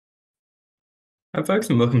Hi folks,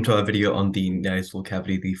 and welcome to our video on the nasal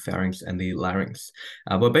cavity, the pharynx, and the larynx.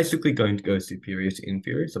 We're basically going to go superior to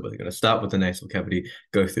inferior. So we're going to start with the nasal cavity,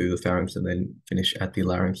 go through the pharynx, and then finish at the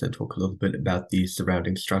larynx and talk a little bit about the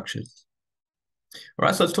surrounding structures. All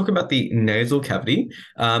right, so let's talk about the nasal cavity.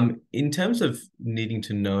 In terms of needing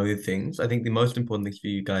to know things, I think the most important things for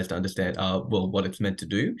you guys to understand are, well, what it's meant to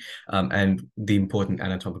do, and the important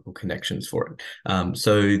anatomical connections for it.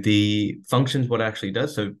 So the functions, what it actually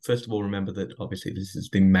does. So first of all, remember that obviously this is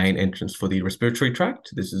the main entrance for the respiratory tract.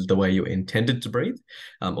 This is the way you're intended to breathe,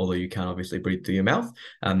 although you can't obviously breathe through your mouth.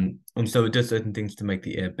 And so it does certain things to make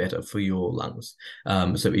the air better for your lungs.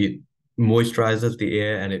 So it moisturizes the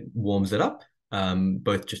air and it warms it up,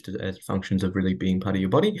 both just as functions of really being part of your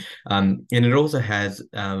body. And it also has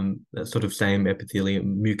that sort of same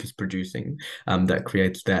epithelium mucus producing that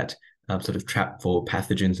creates that sort of trap for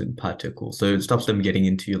pathogens and particles. So it stops them getting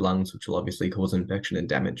into your lungs, which will obviously cause infection and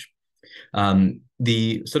damage.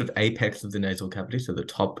 The sort of apex of the nasal cavity, so the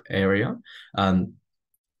top area,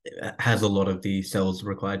 has a lot of the cells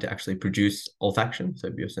required to actually produce olfaction, so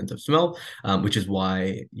your sense of smell, which is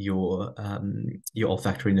why your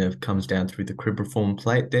olfactory nerve comes down through the cribriform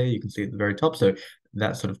plate there. You can see at the very top. So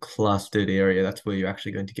that sort of clustered area, that's where you're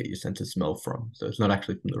actually going to get your sense of smell from. So it's not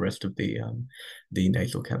actually from the rest of the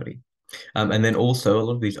nasal cavity. And then also a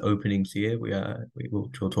lot of these openings here, we'll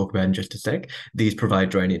talk about in just a sec. These provide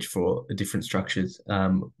drainage for different structures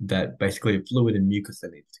that basically have fluid and mucus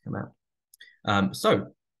that needs to come out. So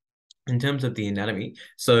in terms of the anatomy,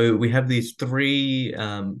 so we have these three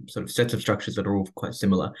sort of sets of structures that are all quite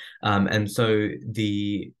similar. And so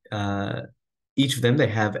each of them, they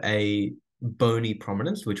have a bony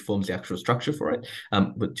prominence, which forms the actual structure for it,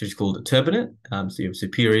 which is called a turbinate. So you have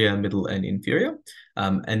superior, middle, and inferior.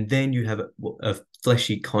 And then you have a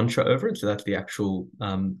fleshy concha over it. So that's the actual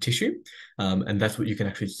tissue. And that's what you can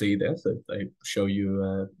actually see there. So if they show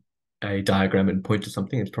you a diagram and point to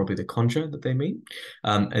something, it's probably the concha that they mean.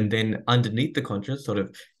 And then underneath the concha,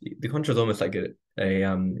 the concha is almost like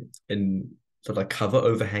in sort of like cover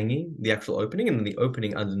overhanging the actual opening, and then the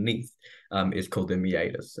opening underneath is called the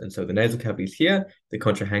meatus. And so the nasal cavity is here, the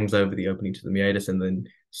concha hangs over the opening to the meatus, and then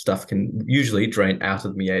stuff can usually drain out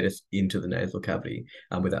of the meatus into the nasal cavity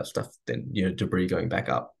without stuff then debris going back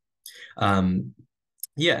up.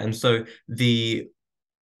 Yeah, and so the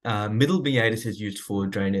middle meatus is used for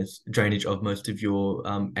drainage of most of your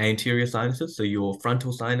anterior sinuses, so your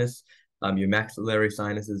frontal sinus, your maxillary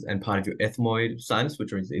sinuses, and part of your ethmoid sinus,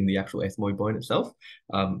 which is in the actual ethmoid bone itself.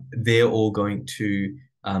 They're all going to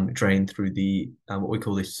drain through the what we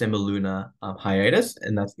call the semilunar hiatus,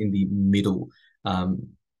 and that's in the middle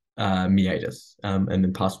meatus, and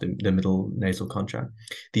then past the middle nasal concha.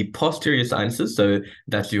 The posterior sinuses, so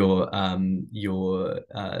that's your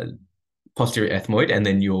posterior ethmoid, and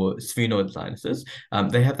then your sphenoid sinuses.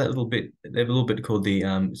 They have a little bit called the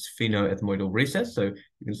sphenoethmoidal recess. So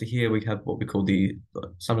you can see here we have what we call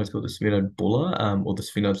sometimes called the sphenoid bulla, or the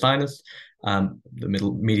sphenoid sinus,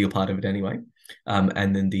 the medial part of it anyway.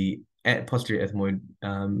 And then the posterior ethmoid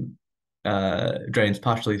drains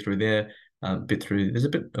partially through there, there's a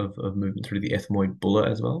bit of movement through the ethmoid bulla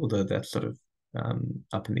as well, although that's sort of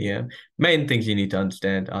up in the air. Main things you need to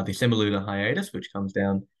understand are the semilunar hiatus, which comes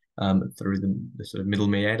down through the sort of middle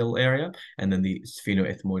meatal area, and then the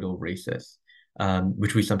sphenoethmoidal recess,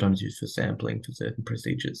 which we sometimes use for sampling for certain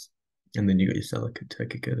procedures. And then you got your sella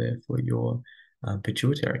catechica there for your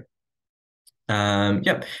pituitary.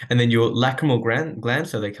 Yep. And then your lacrimal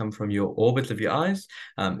glands, so they come from your orbits of your eyes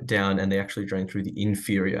down, and they actually drain through the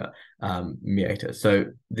inferior meatus. So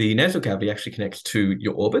the nasal cavity actually connects to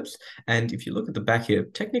your orbits. And if you look at the back here,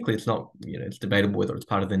 technically it's not, it's debatable whether it's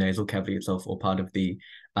part of the nasal cavity itself or part of the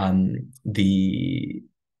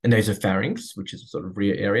nasopharynx, which is a sort of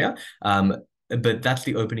rear area. But that's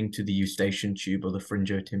the opening to the eustachian tube or the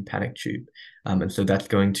pharyngotympanic tube. And so that's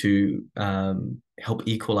going to help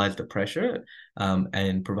equalize the pressure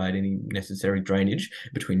and provide any necessary drainage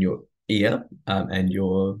between your ear and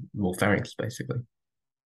your pharynx, basically.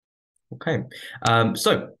 Okay,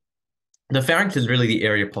 so the pharynx is really the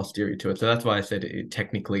area posterior to it. So that's why I said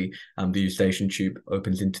technically the eustachian tube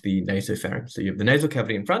opens into the nasopharynx. So you have the nasal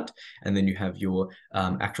cavity in front, and then you have your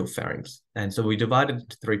actual pharynx. And so we divide it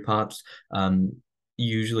into three parts.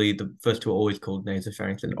 Usually the first two are always called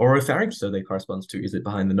nasopharynx and oropharynx. So they correspond to, is it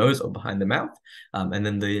behind the nose or behind the mouth? And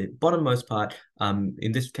then the bottommost part,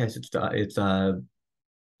 in this case, it's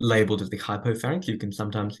labeled as the hypopharynx. You can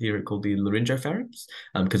sometimes hear it called the laryngopharynx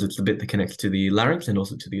because it's the bit that connects to the larynx and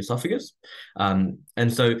also to the esophagus. And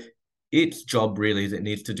so its job really is it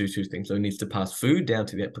needs to do two things. So it needs to pass food down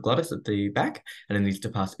to the epiglottis at the back, and it needs to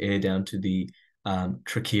pass air down to the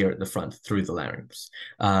trachea at the front through the larynx.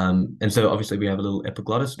 And so obviously we have a little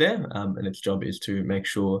epiglottis there, and its job is to make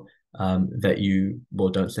sure that you, well,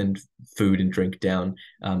 don't send food and drink down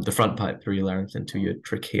the front pipe through your larynx into your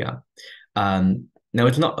trachea. Now,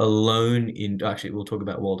 it's not alone in, actually, we'll talk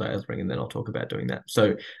about Waldeyer's ring and then I'll talk about doing that.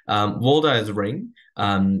 So, Waldeyer's ring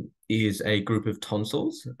is a group of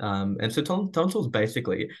tonsils. And so tonsils,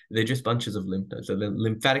 basically, they're just bunches of lymph nodes. So the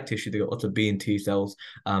lymphatic tissue, they've got lots of B and T cells.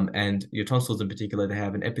 And your tonsils in particular, they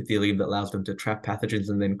have an epithelium that allows them to trap pathogens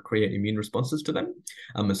and then create immune responses to them.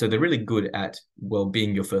 And so they're really good at, well,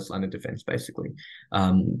 being your first line of defense, basically.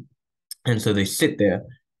 And so they sit there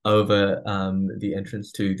over the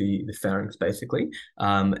entrance to the pharynx, basically,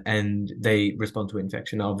 and they respond to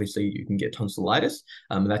infection. Obviously, you can get tonsillitis.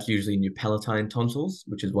 That's usually in your palatine tonsils,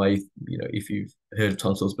 which is why, if you've heard of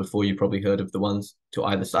tonsils before, you probably heard of the ones to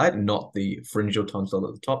either side, not the pharyngeal tonsil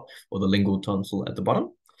at the top or the lingual tonsil at the bottom.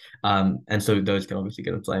 And so those can obviously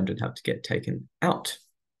get inflamed and have to get taken out.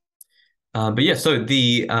 But yeah, so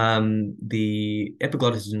the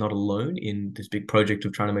epiglottis is not alone in this big project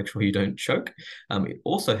of trying to make sure you don't choke. It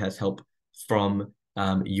also has help from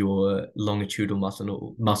your longitudinal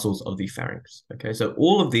muscles of the pharynx. Okay, so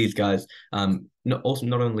all of these guys, not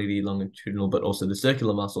only the longitudinal but also the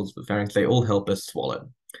circular muscles of the pharynx, they all help us swallow.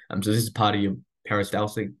 So this is part of your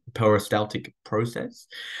peristaltic process.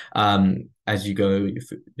 As you go,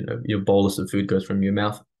 your bolus of food goes from your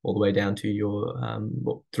mouth all the way down to your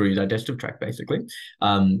through your digestive tract, basically.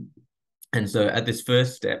 And so at this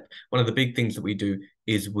first step, one of the big things that we do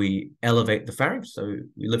is we elevate the pharynx. So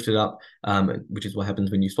we lift it up, which is what happens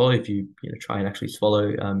when you swallow. If you try and actually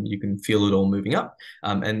swallow, you can feel it all moving up.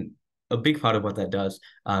 And a big part of what that does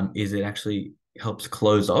is it actually helps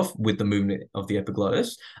close off with the movement of the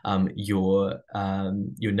epiglottis, your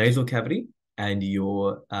nasal cavity and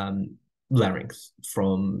your larynx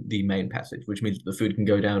from the main passage, which means the food can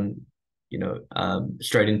go down,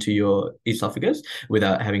 straight into your esophagus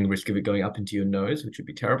without having risk of it going up into your nose, which would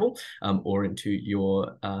be terrible, or into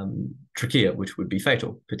your trachea, which would be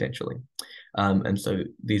fatal potentially. And so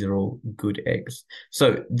these are all good eggs.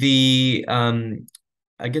 So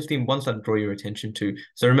I guess the ones I'd draw your attention to.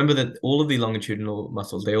 So remember that all of the longitudinal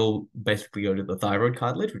muscles, they all basically go to the thyroid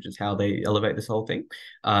cartilage, which is how they elevate this whole thing.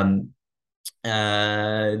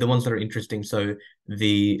 The ones that are interesting, so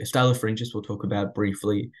the stylopharyngeus we'll talk about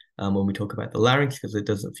briefly when we talk about the larynx, because it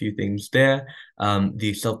does a few things there.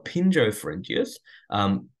 The salpingopharyngeus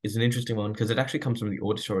is an interesting one because it actually comes from the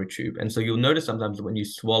auditory tube, and so you'll notice sometimes that when you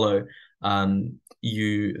swallow,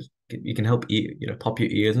 you can help pop your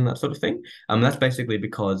ears and that sort of thing. That's basically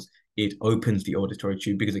because it opens the auditory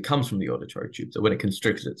tube because it comes from the auditory tube. So when it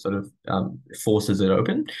constricts, it sort of forces it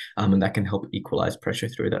open, and that can help equalize pressure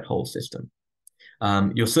through that whole system.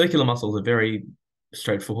 Your circular muscles are very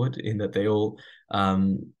straightforward in that they all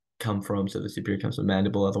come from, so the superior comes from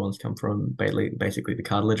mandible, other ones come from basically the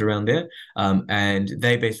cartilage around there. And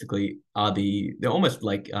they basically are they're almost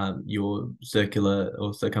like your circular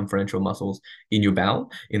or circumferential muscles in your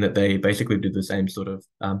bowel, in that they basically do the same sort of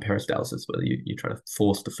peristalsis, where you try to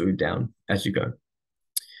force the food down as you go.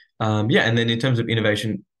 Yeah, and then in terms of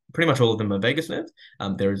innervation, pretty much all of them are vagus nerve.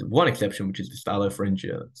 There is one exception, which is the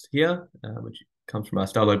stylopharyngeus here, which comes from our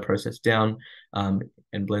styloid process down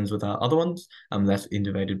and blends with our other ones. That's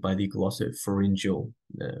innervated by the glossopharyngeal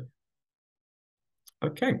nerve.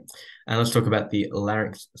 Okay, and let's talk about the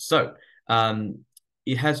larynx. So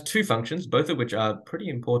it has two functions, both of which are pretty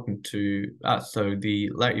important to us. So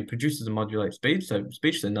it produces and modulates speech.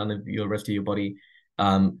 So none of your rest of your body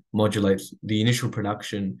modulates the initial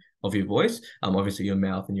production of your voice. Obviously, your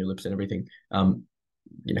mouth and your lips and everything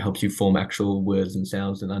helps you form actual words and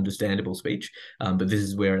sounds and understandable speech. But this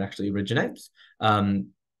is where it actually originates.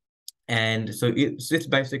 And so it's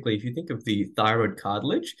basically, if you think of the thyroid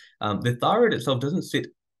cartilage, the thyroid itself doesn't sit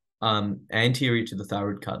anterior to the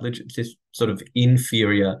thyroid cartilage. It's just sort of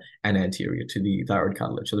inferior and anterior to the thyroid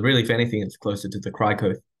cartilage. So really, if anything, it's closer to the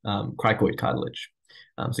cricoid cartilage.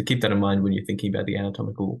 So keep that in mind when you're thinking about the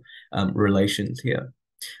anatomical relations here.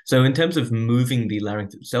 So in terms of moving the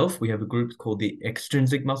larynx itself, we have a group called the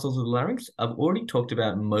extrinsic muscles of the larynx. I've already talked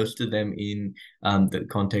about most of them in the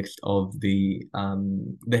context of the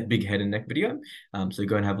big head and neck video. So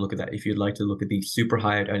go and have a look at that if you'd like to look at the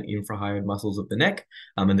suprahyoid and infrahyoid muscles of the neck.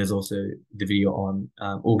 And there's also the video on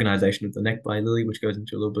organization of the neck by Lily, which goes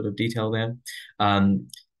into a little bit of detail there. And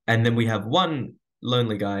then we have one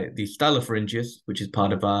lonely guy, the stylopharyngeus, which is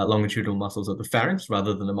part of our longitudinal muscles of the pharynx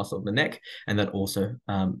rather than the muscle of the neck, and that also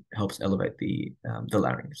helps elevate the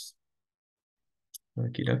larynx.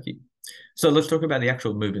 Okie dokie. So let's talk about the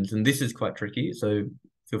actual movements, and this is quite tricky. So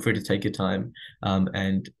feel free to take your time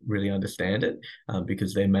and really understand it,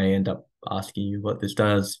 because they may end up asking you what this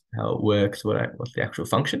does, how it works, what's the actual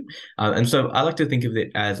function. And so I like to think of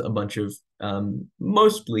it as a bunch of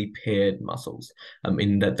mostly paired muscles,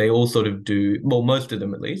 in that they all sort of do, well, most of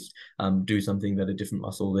them at least, do something that a different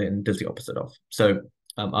muscle then does the opposite of. So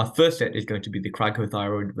our first set is going to be the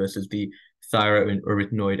cricothyroid versus the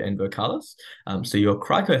thyroarytenoid and vocalis. So your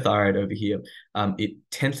cricothyroid over here, it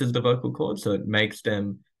tenses the vocal cords, so it makes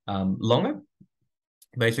them longer.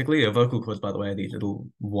 Basically, your vocal cords, by the way, are these little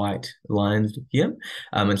white lines here.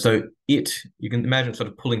 And so you can imagine sort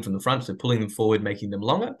of pulling from the front, so pulling them forward, making them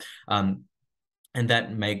longer. And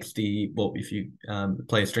that makes well, if you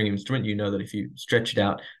play a string instrument, you know that if you stretch it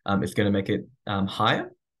out, it's going to make it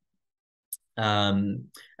higher. And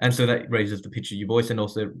so that raises the pitch of your voice and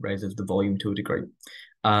also raises the volume to a degree.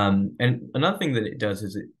 And another thing that it does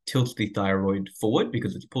is it tilts the thyroid forward,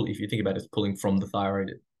 because if you think about it, it's pulling from the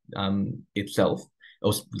thyroid itself,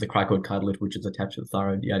 or the cricoid cartilage, which is attached to the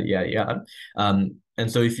thyroid, yada, yada, yada.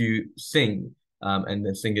 And so if you sing and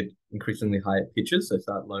then sing at increasingly higher pitches, so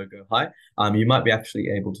start low, go high, you might be actually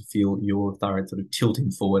able to feel your thyroid sort of tilting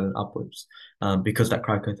forward and upwards, because that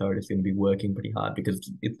cricothyroid is going to be working pretty hard,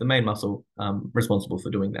 because it's the main muscle responsible for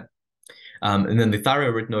doing that. And then the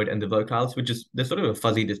thyroarytenoid and the vocalis, there's sort of a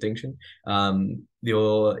fuzzy distinction.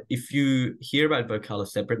 If you hear about vocalis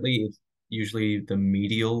separately, it's usually the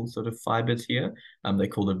medial sort of fibers here. They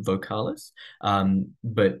call it vocalis.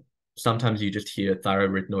 But sometimes you just hear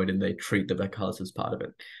thyroarytenoid and they treat the vocalis as part of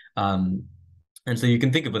it. And so you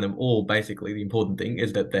can think of them all, basically, the important thing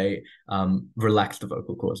is that they relax the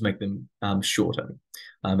vocal cords, make them shorter.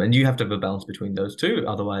 And you have to have a balance between those two.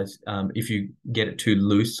 Otherwise, if you get it too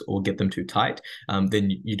loose or get them too tight, then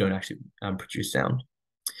you don't actually produce sound.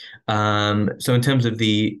 So in terms of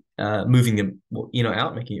the moving them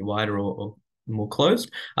out, making it wider or more closed,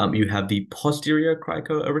 you have the posterior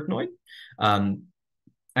cricoarytenoid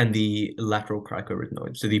and the lateral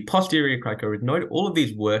cricoarytenoid. So the posterior cricoarytenoid, all of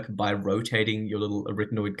these work by rotating your little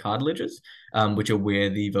arytenoid cartilages, which are where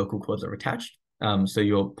the vocal cords are attached. So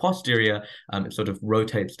your posterior, it sort of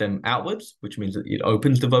rotates them outwards, which means that it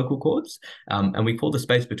opens the vocal cords. And we call the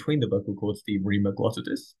space between the vocal cords the rima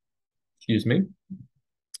glottis. Excuse me.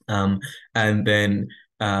 And then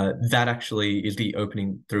that actually is the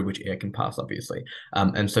opening through which air can pass, obviously.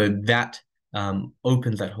 And so that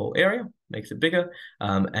opens that whole area, makes it bigger,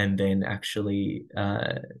 and then actually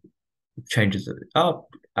changes it up.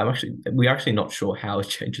 We're actually not sure how it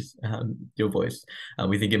changes your voice.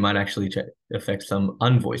 We think it might actually affect some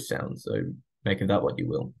unvoiced sounds. So make of that what you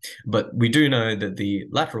will. But we do know that the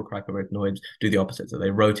lateral cricoarytenoids do the opposite. So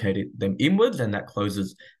they rotate them inwards, and that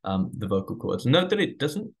closes the vocal cords. Note that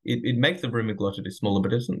it makes the rima glottis smaller,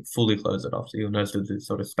 but it doesn't fully close it off. So you'll notice there's this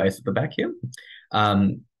sort of space at the back here.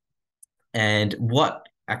 And what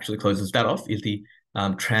actually closes that off is the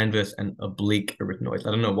transverse and oblique arytenoids.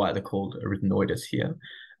 I don't know why they're called arytenoides here.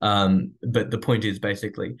 But the point is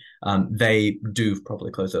basically they do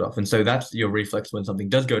properly close it off. And so that's your reflex when something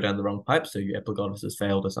does go down the wrong pipe. So your epiglottis has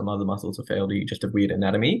failed, or some other muscles have failed, or you just have weird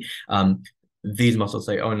anatomy. These muscles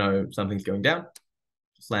say, oh no, something's going down.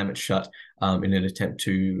 Slam it shut in an attempt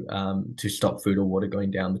to stop food or water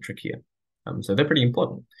going down the trachea. So they're pretty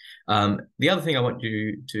important. The other thing I want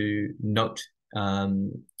you to note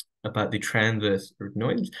about the transverse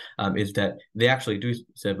arytenoids is that they actually do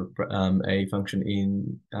serve a function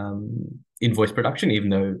in voice production, even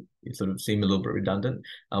though it sort of seem a little bit redundant,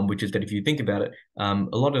 which is that if you think about it, a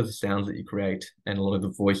lot of the sounds that you create and a lot of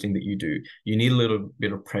the voicing that you do, you need a little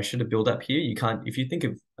bit of pressure to build up here. You can't, if you think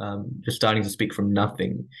of just starting to speak from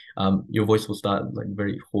nothing, your voice will start like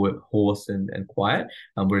very hoarse and quiet,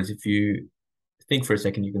 whereas if you think for a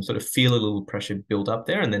second, you can sort of feel a little pressure build up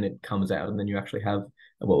there, and then it comes out, and then you actually have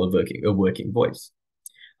a working voice.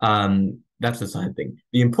 That's the side thing.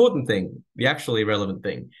 The important thing, the actually relevant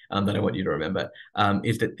thing that I want you to remember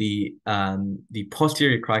is that the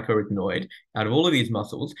posterior cricoarytenoid, out of all of these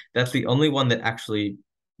muscles, that's the only one that actually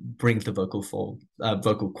brings the vocal cords,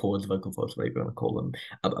 whatever you want to call them,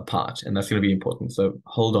 apart, and that's going to be important. So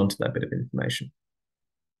hold on to that bit of information.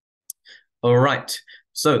 All right.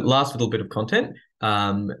 So last little bit of content,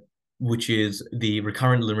 which is the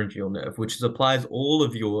recurrent laryngeal nerve, which supplies all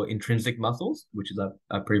of your intrinsic muscles, which is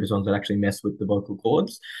our previous ones that actually mess with the vocal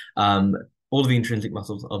cords. All of the intrinsic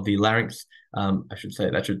muscles of the larynx, I should say,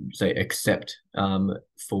 except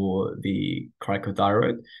for the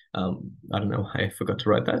cricothyroid. I don't know why I forgot to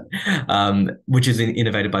write that, which is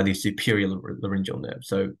innervated by the superior laryngeal nerve.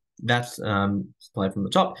 So that's supplied from the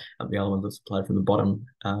top, and the other ones are supplied from the bottom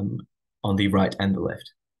on the right and the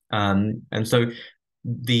left. And so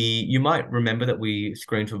you might remember that we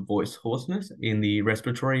screened for voice hoarseness in the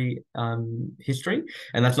respiratory history,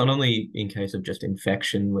 and that's not only in case of just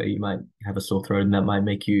infection where you might have a sore throat and that might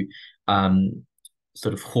make you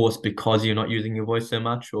sort of hoarse because you're not using your voice so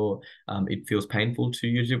much, or it feels painful to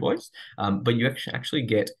use your voice, but you actually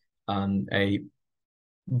get a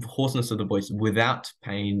hoarseness of the voice without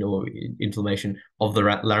pain or inflammation of the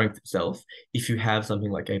larynx itself if you have something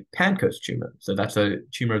like a Pannko's tumor. So that's a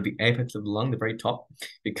tumor of the apex of the lung, the very top.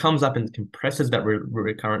 It comes up and compresses that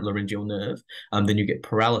recurrent laryngeal nerve. Then you get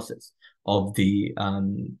paralysis of the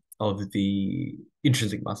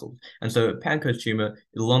intrinsic muscles. And so Pannko's tumor,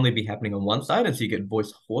 it'll only be happening on one side, and so you get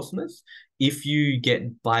voice hoarseness. If you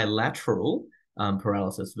get bilateral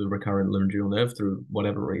paralysis of the recurrent laryngeal nerve through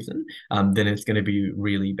whatever reason, then it's going to be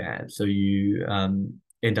really bad. So you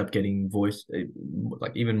end up getting voice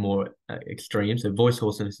like even more extreme. So voice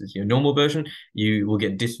hoarseness is your normal version. You will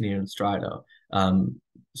get dyspnea and stridor.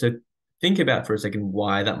 So think about for a second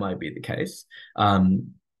why that might be the case.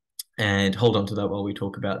 And hold on to that while we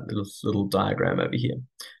talk about this little diagram over here.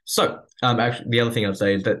 So actually, the other thing I'd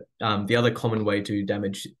say is that the other common way to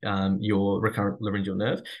damage your recurrent laryngeal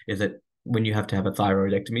nerve is that when you have to have a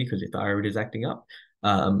thyroidectomy because your thyroid is acting up,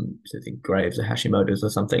 so think Graves or Hashimoto's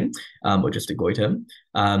or something, or just a goiter,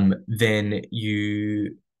 then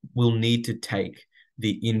you will need to take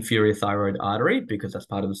the inferior thyroid artery because that's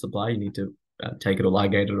part of the supply. You need to take it or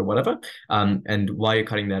ligate it or whatever. And while you're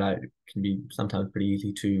cutting that out, it can be sometimes pretty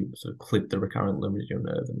easy to sort of clip the recurrent laryngeal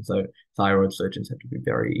nerve. And so thyroid surgeons have to be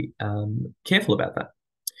very careful about that.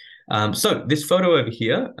 So this photo over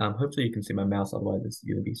here, hopefully you can see my mouse, otherwise it's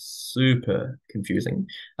going to be super confusing.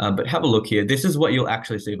 But have a look here. This is what you'll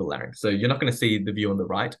actually see of a larynx. So you're not going to see the view on the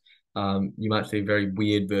right. You might see a very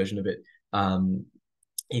weird version of it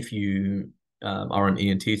if you are on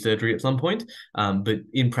ENT surgery at some point. But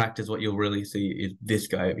in practice, what you'll really see is this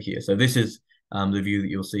guy over here. So this is the view that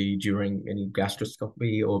you'll see during any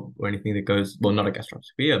gastroscopy or anything that goes, well, not a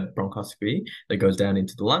gastroscopy, a bronchoscopy that goes down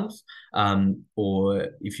into the lungs, or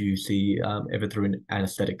if you see ever through an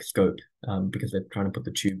anesthetic scope because they're trying to put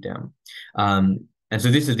the tube down. And so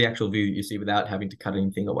this is the actual view that you see without having to cut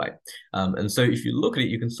anything away. And so if you look at it,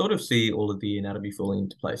 you can sort of see all of the anatomy falling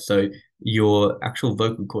into place. So your actual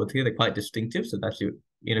vocal cords here, they're quite distinctive. So that's your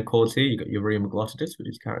inner cords here. You've got your rheumatoglottis, which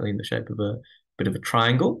is currently in the shape of a bit of a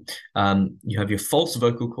triangle. You have your false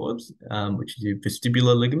vocal cords, which is your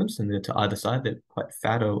vestibular ligaments, and they're to either side. They're quite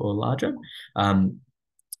fat or larger.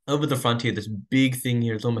 Over the front here, this big thing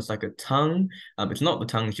here is almost like a tongue. It's not the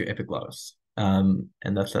tongue, it's your epiglottis. And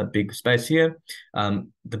that's a big space here.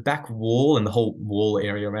 The back wall and the whole wall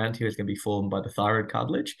area around here is going to be formed by the thyroid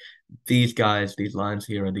cartilage. These guys, these lines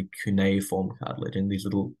here are the cuneiform cartilage, and these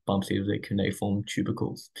little bumps here are the cuneiform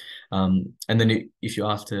tubercles. And then if you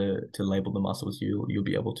ask to label the muscles, you'll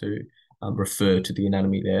be able to refer to the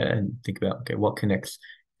anatomy there and think about, okay, what connects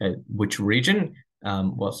which region,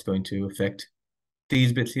 what's going to affect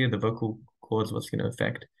these bits here, the vocal cords, what's going to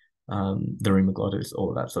affect the rheumatoglottis, all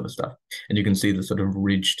of that sort of stuff. And you can see the sort of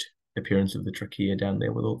ridged appearance of the trachea down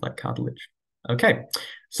there with all that cartilage. Okay,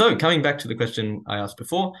 so coming back to the question I asked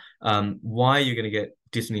before, why are you going to get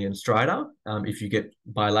dyspnea and stridor if you get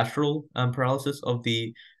bilateral paralysis of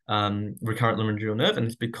the recurrent laryngeal nerve? And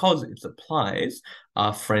it's because it supplies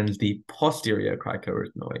our friends, the posterior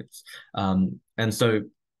cricoarytenoids. And so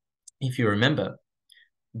if you remember,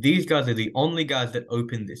 these guys are the only guys that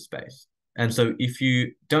open this space. And so if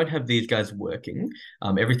you don't have these guys working,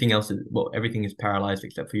 everything else is, well, everything is paralyzed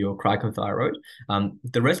except for your cricothyroid.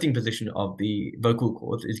 The resting position of the vocal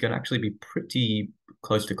cords is going to actually be pretty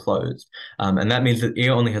close to closed. And that means that the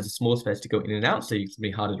ear only has a small space to go in and out, so it's going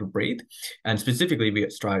to be harder to breathe. And specifically, we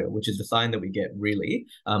get stridor, which is the sign that we get really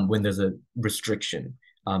when there's a restriction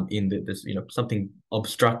in there's something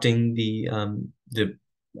obstructing the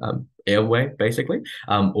airway, basically,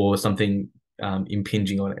 or something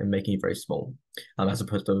impinging on it and making it very small, as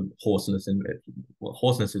opposed to hoarseness. And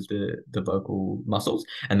hoarseness is the vocal muscles,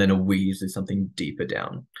 and then a wheeze is something deeper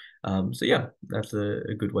down. So yeah, that's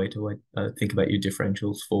a good way to think about your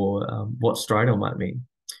differentials for what stridor might mean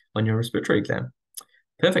on your respiratory exam.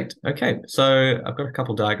 Perfect. Okay, so I've got a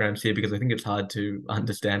couple diagrams here because I think it's hard to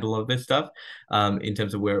understand a lot of this stuff in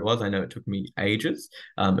terms of where it was. I know it took me ages,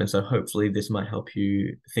 and so hopefully this might help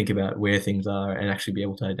you think about where things are and actually be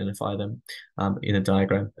able to identify them in a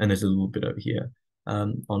diagram. And there's a little bit over here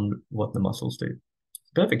on what the muscles do.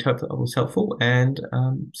 Perfect. Hope that was helpful, and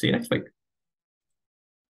see you next week.